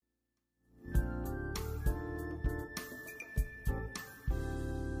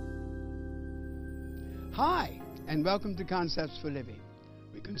Hi, and welcome to Concepts for Living.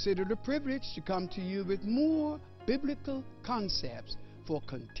 We consider it a privilege to come to you with more biblical concepts for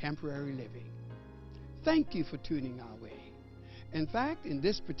contemporary living. Thank you for tuning our way. In fact, in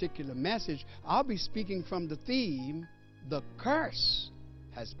this particular message, I'll be speaking from the theme, The Curse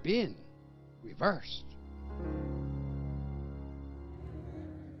Has Been Reversed.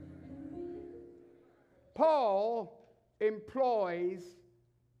 Paul employs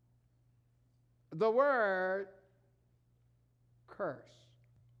the word curse.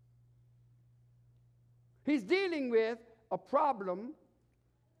 He's dealing with a problem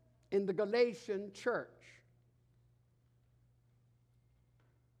in the Galatian church.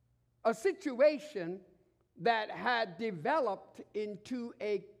 A situation that had developed into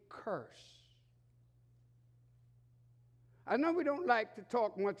a curse. I know we don't like to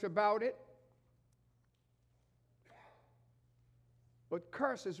talk much about it, but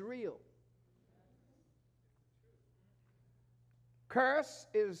curse is real. Curse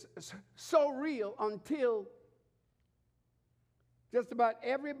is so real until just about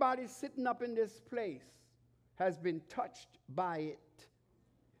everybody sitting up in this place has been touched by it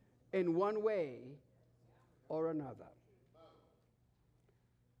in one way or another.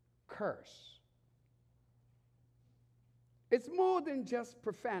 Curse. It's more than just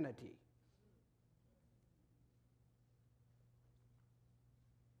profanity.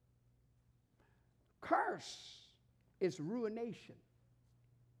 Curse is ruination.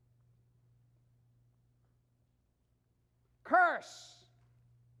 Curse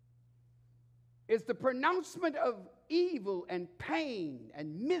is the pronouncement of evil and pain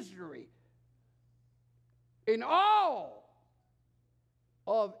and misery in all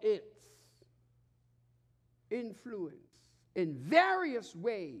of its influence in various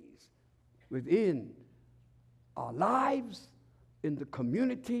ways within our lives, in the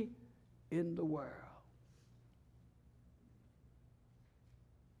community, in the world.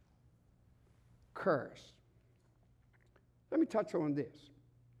 Curse. Let me touch on this.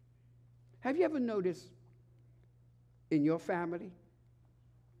 Have you ever noticed in your family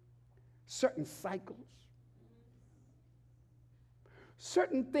certain cycles,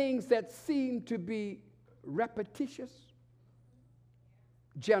 certain things that seem to be repetitious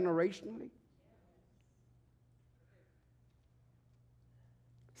generationally?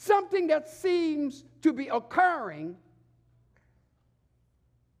 Something that seems to be occurring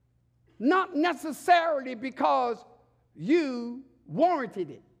not necessarily because you warranted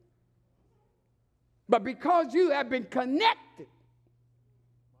it, but because you have been connected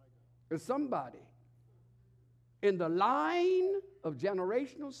with somebody in the line of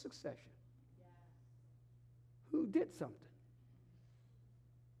generational succession who did something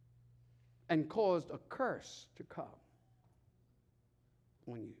and caused a curse to come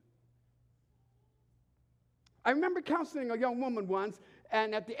on you. I remember counseling a young woman once,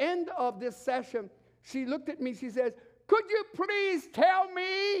 and at the end of this session, she looked at me, she says, "Could you please tell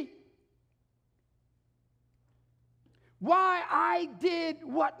me why I did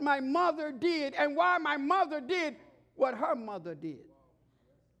what my mother did and why my mother did what her mother did?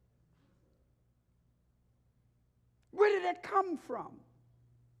 Where did it come from?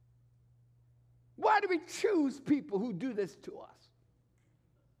 Why do we choose people who do this to us?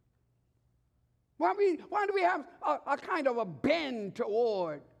 Why do we have a kind of a bend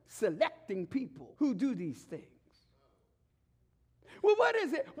toward selecting people who do these things? Well, what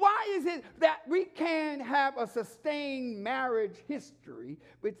is it? Why is it that we can't have a sustained marriage history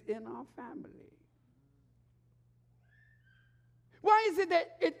within our family? Why is it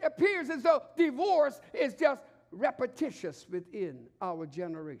that it appears as though divorce is just repetitious within our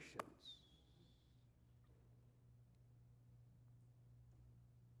generations?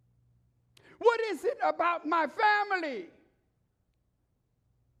 What is it about my family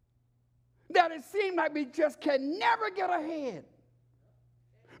that it seems like we just can never get ahead?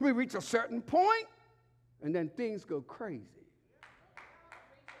 We reach a certain point, and then things go crazy.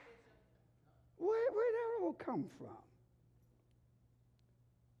 Where did that all come from?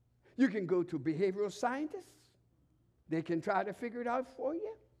 You can go to behavioral scientists. They can try to figure it out for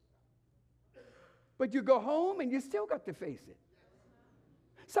you. But you go home, and you still got to face it.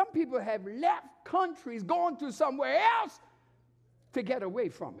 Some people have left countries, gone to somewhere else to get away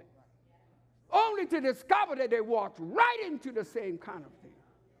from it, only to discover that they walked right into the same kind of thing.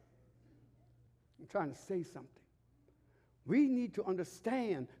 I'm trying to say something. We need to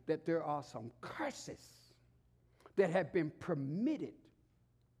understand that there are some curses that have been permitted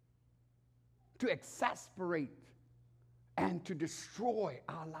to exasperate and to destroy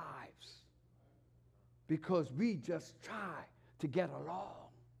our lives because we just try to get along.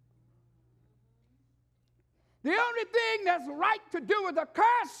 The only thing that's right to do with a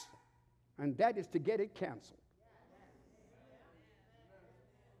curse, and that is to get it canceled.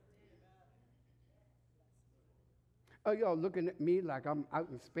 Oh, y'all looking at me like I'm out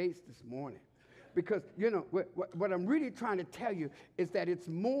in space this morning. Because, you know, what I'm really trying to tell you is that it's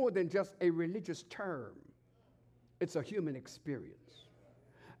more than just a religious term. It's a human experience.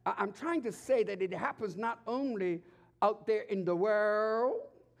 I'm trying to say that it happens not only out there in the world,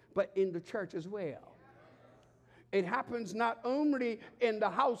 but in the church as well. It happens not only in the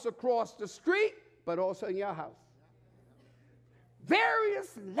house across the street, but also in your house.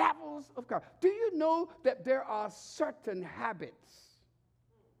 Various levels of God. Do you know that there are certain habits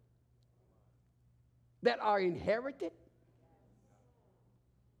that are inherited?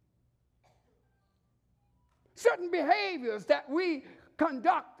 Certain behaviors that we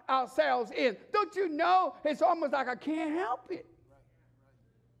conduct ourselves in. Don't you know it's almost like I can't help it?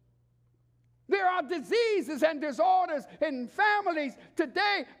 There are diseases and disorders in families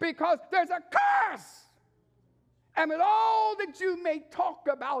today because there's a curse. And with all that you may talk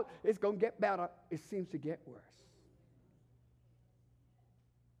about, it's going to get better. It seems to get worse.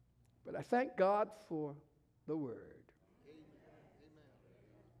 But I thank God for the Word.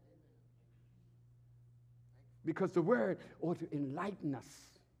 Because the Word ought to enlighten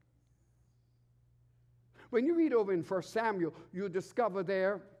us. When you read over in 1 Samuel, you'll discover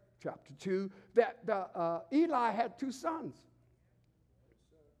there, chapter 2, that Eli had two sons.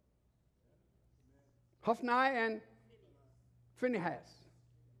 Hophni and Phinehas.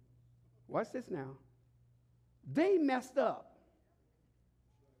 Watch this now. They messed up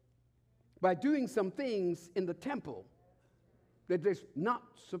by doing some things in the temple that they're not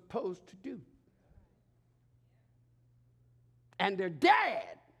supposed to do. And their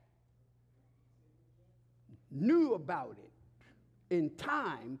dad knew about it in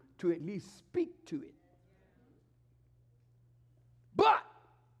time to at least speak to it. But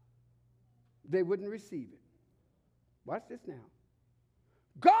they wouldn't receive it. Watch this now.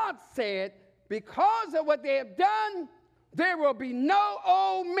 God said, because of what they have done, there will be no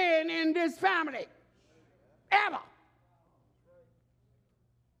old men in this family. Ever.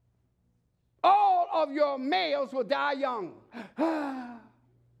 All of your males will die young.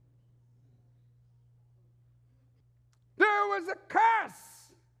 There was a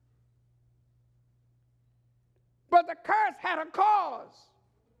curse. But the curse had a cause.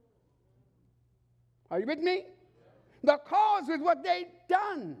 Are you with me? The cause is what they'd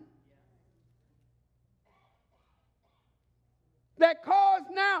done. That caused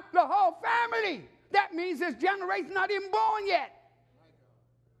now the whole family. That means this generation not even born yet.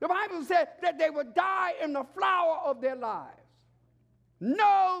 The Bible said that they would die in the flower of their lives.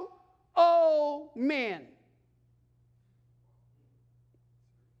 No old men.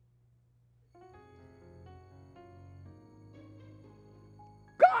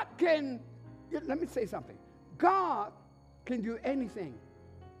 God can, let me say something. God can do anything.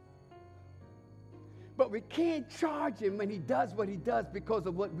 But we can't charge him when he does what he does because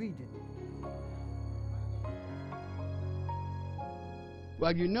of what we did.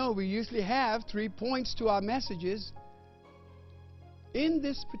 Well, you know, we usually have 3 points to our messages. In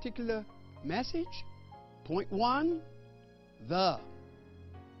this particular message, point 1, the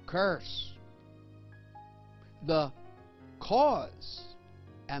curse, the cause,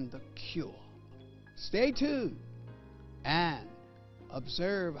 and the cure. Stay tuned and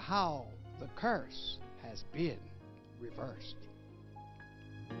observe how the curse has been reversed.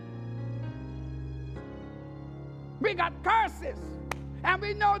 We got curses, and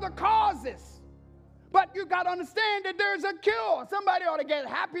we know the causes. But you got to understand that there's a cure. Somebody ought to get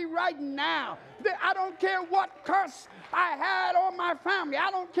happy right now. I don't care what curse I had on my family.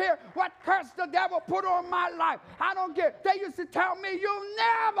 I don't care what curse the devil put on my life. I don't care. They used to tell me, you'll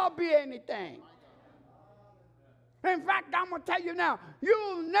never be anything. In fact, I'm going to tell you now,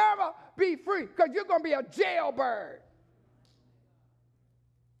 you'll never be free because you're going to be a jailbird.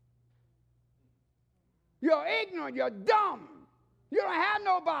 You're ignorant. You're dumb. You don't have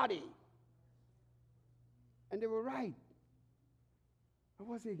nobody. And they were right. I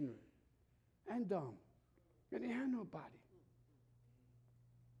was ignorant and dumb. I didn't have nobody.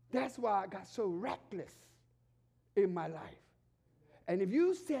 That's why I got so reckless in my life. And if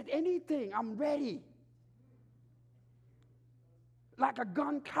you said anything, I'm ready. Like a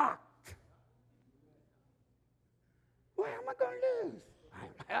gun cocked. What am I going to lose?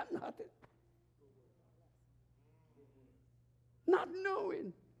 I have nothing. Not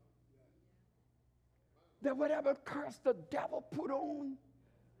knowing that whatever curse the devil put on,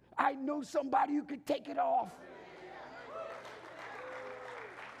 I know somebody who could take it off.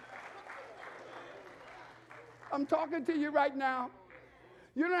 I'm talking to you right now.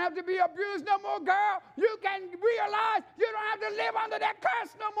 You don't have to be abused no more, girl. You can realize you don't have to live under that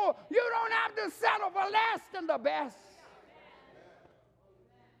curse no more. You don't have to settle for less than the best.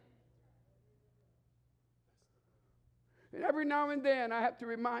 And every now and then I have to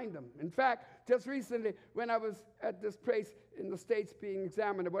remind them. In fact, just recently when I was at this place in the States being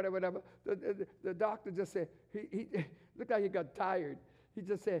examined or whatever, the doctor just said, he looked like he got tired. He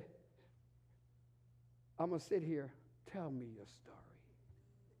just said, I'm going to sit here. Tell me your story.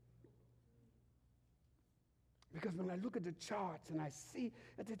 Because when I look at the charts and I see,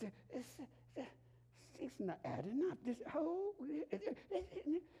 it's not adding up.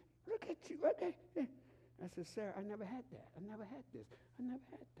 Look at you. I said, sir, I never had that. I never had this. I never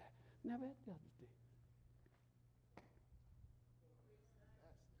had that. Never had the other thing.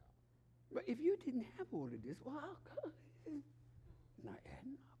 But if you didn't have all of this, well, how come? It's not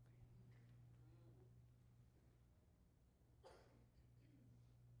adding up.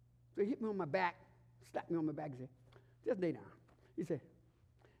 So he hit me on my back, slapped me on my back and said, just lay down. He said,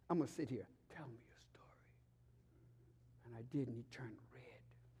 I'm going to sit here. Tell me your story. And I did, and he turned red.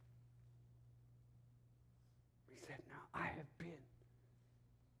 He said, now, I have been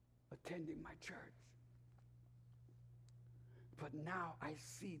attending my church. But now I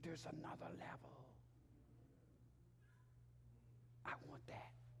see there's another level. I want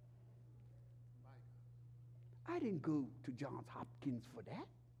that. I didn't go to Johns Hopkins for that.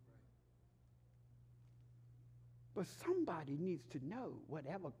 But somebody needs to know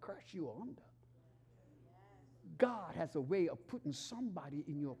whatever curse you're under, God has a way of putting somebody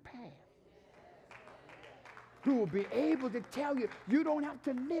in your path who will be able to tell you, you don't have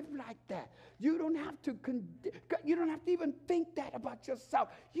to live like that. You don't have to even think that about yourself.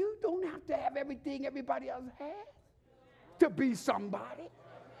 You don't have to have everything everybody else has to be somebody.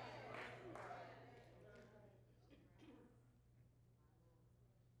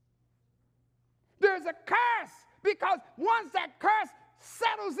 There's a curse, because once that curse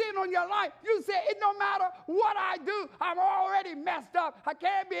settles in on your life, you say, it no matter what I do, I'm already messed up. I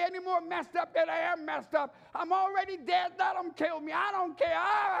can't be any more messed up than I am messed up. I'm already dead. Let them kill me. I don't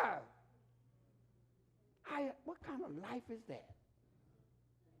care. What kind of life is that?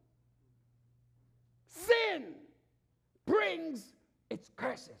 Sin brings its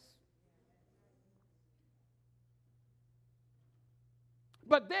curses.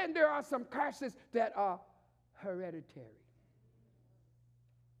 But then there are some curses that are hereditary.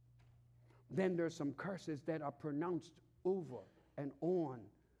 Then there's some curses that are pronounced over and on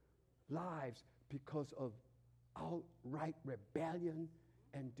lives because of outright rebellion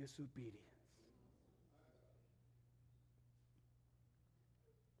and disobedience.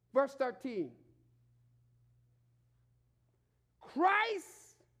 Verse 13.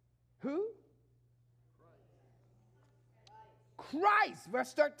 Christ, who? Christ,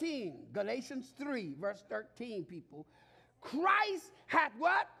 verse 13. Galatians 3, verse 13, people. Christ hath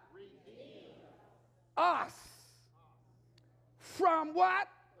what? Redeemed us from what?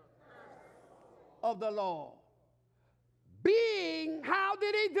 Of the law. Being, how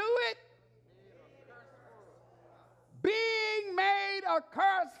did he do it? Being made a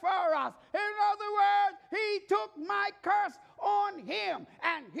curse for us. In other words, he took my curse on him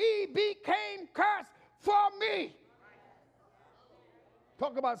and he became cursed for me.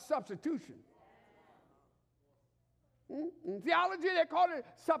 Talk about substitution. In theology, they call it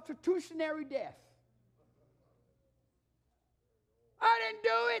substitutionary death. I didn't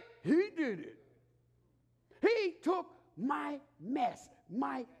do it. He did it. He took my mess,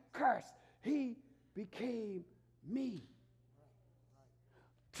 my curse. He became me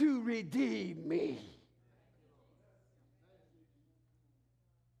to redeem me.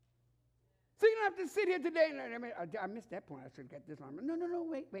 So you don't have to sit here today and I missed that point. I should get this on. No,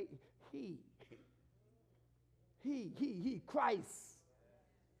 wait. He, Christ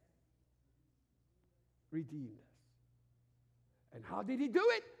redeemed us. And how did he do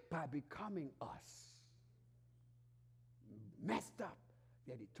it? By becoming us. Messed up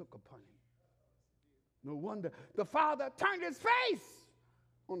that he took upon him. No wonder the Father turned his face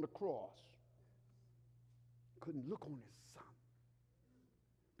on the cross. Couldn't look on his son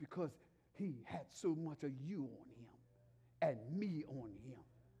because he had so much of you on him and me on him.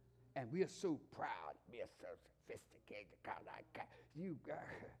 And we are so proud. We are so sophisticated.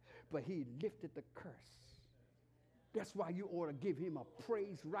 But he lifted the curse. That's why you ought to give him a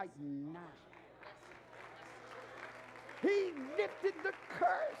praise right now. He lifted the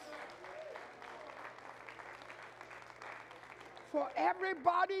curse. For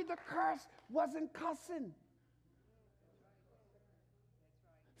everybody, the curse wasn't cussing.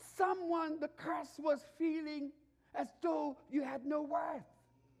 Someone, the curse was feeling as though you had no worth.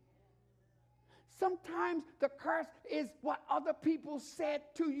 Sometimes the curse is what other people said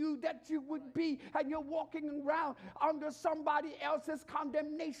to you that you would be, and you're walking around under somebody else's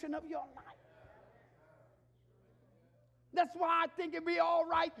condemnation of your life. That's why I think it'd be all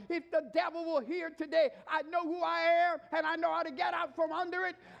right if the devil will hear today. I know who I am, and I know how to get out from under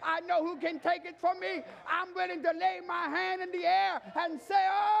it. I know who can take it from me. I'm willing to lay my hand in the air and say,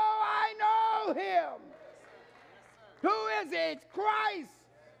 oh, I know him. Who is it? It's Christ.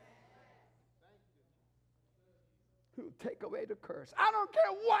 Who'll take away the curse. I don't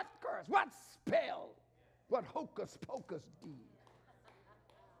care what curse, what spell, what hocus pocus deed.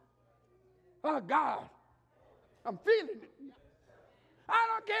 Oh, God. I'm feeling it. I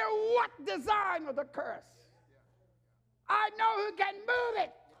don't care what design of the curse. I know who can move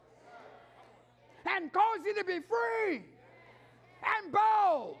it and cause you to be free and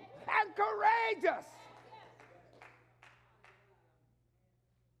bold and courageous.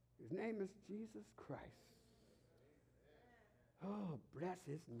 His name is Jesus Christ. Oh, bless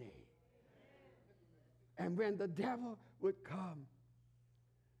his name. And when the devil would come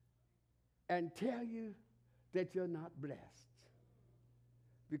and tell you that you're not blessed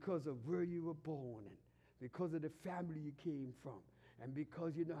because of where you were born and because of the family you came from and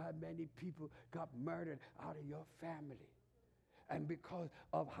because you know how many people got murdered out of your family and because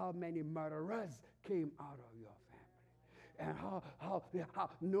of how many murderers came out of your family and how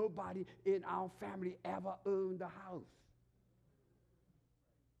nobody in our family ever owned a house.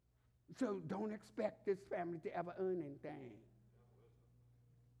 So don't expect this family to ever own anything.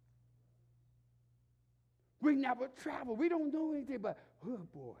 We never travel. We don't know anything, but, oh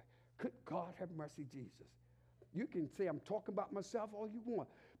boy, could God have mercy, Jesus. You can say I'm talking about myself all you want,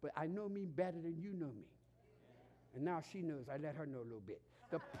 but I know me better than you know me. And now she knows. I let her know a little bit.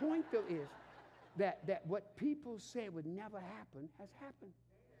 The point, though, is that what people said would never happen has happened.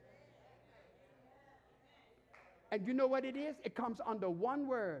 And you know what it is? It comes under one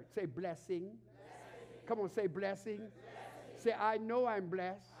word. Say blessing. Come on, say blessing. Say, I know I'm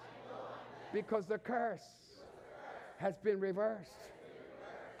blessed because the curse has been reversed.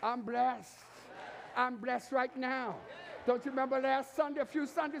 I'm blessed. I'm blessed right now. Don't you remember last Sunday, a few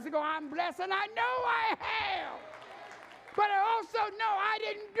Sundays ago, I'm blessed, and I know I am. But I also know I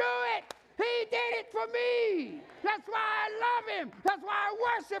didn't do it. He did it for me. That's why I love him. That's why I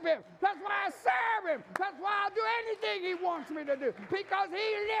worship him. That's why I serve him. That's why I'll do anything he wants me to do, because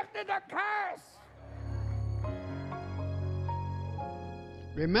he lifted the curse.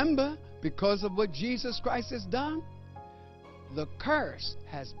 Remember, because of what Jesus Christ has done, the curse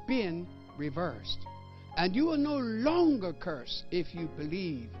has been reversed. And you are no longer cursed if you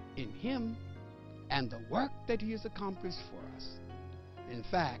believe in him and the work that he has accomplished for us. In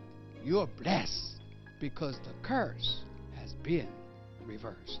fact, you're blessed because the curse has been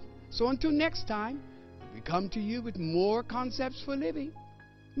reversed. So until next time, we come to you with more concepts for living.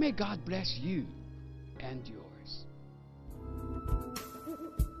 May God bless you and yours.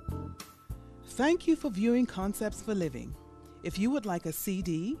 Thank you for viewing Concepts for Living. If you would like a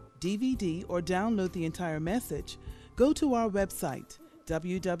CD, DVD, or download the entire message, go to our website,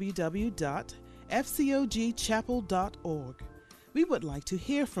 www.fcogchapel.org. We would like to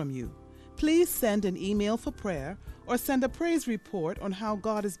hear from you. Please send an email for prayer or send a praise report on how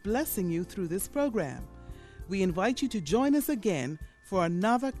God is blessing you through this program. We invite you to join us again for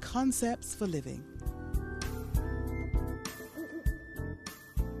another Concepts for Living.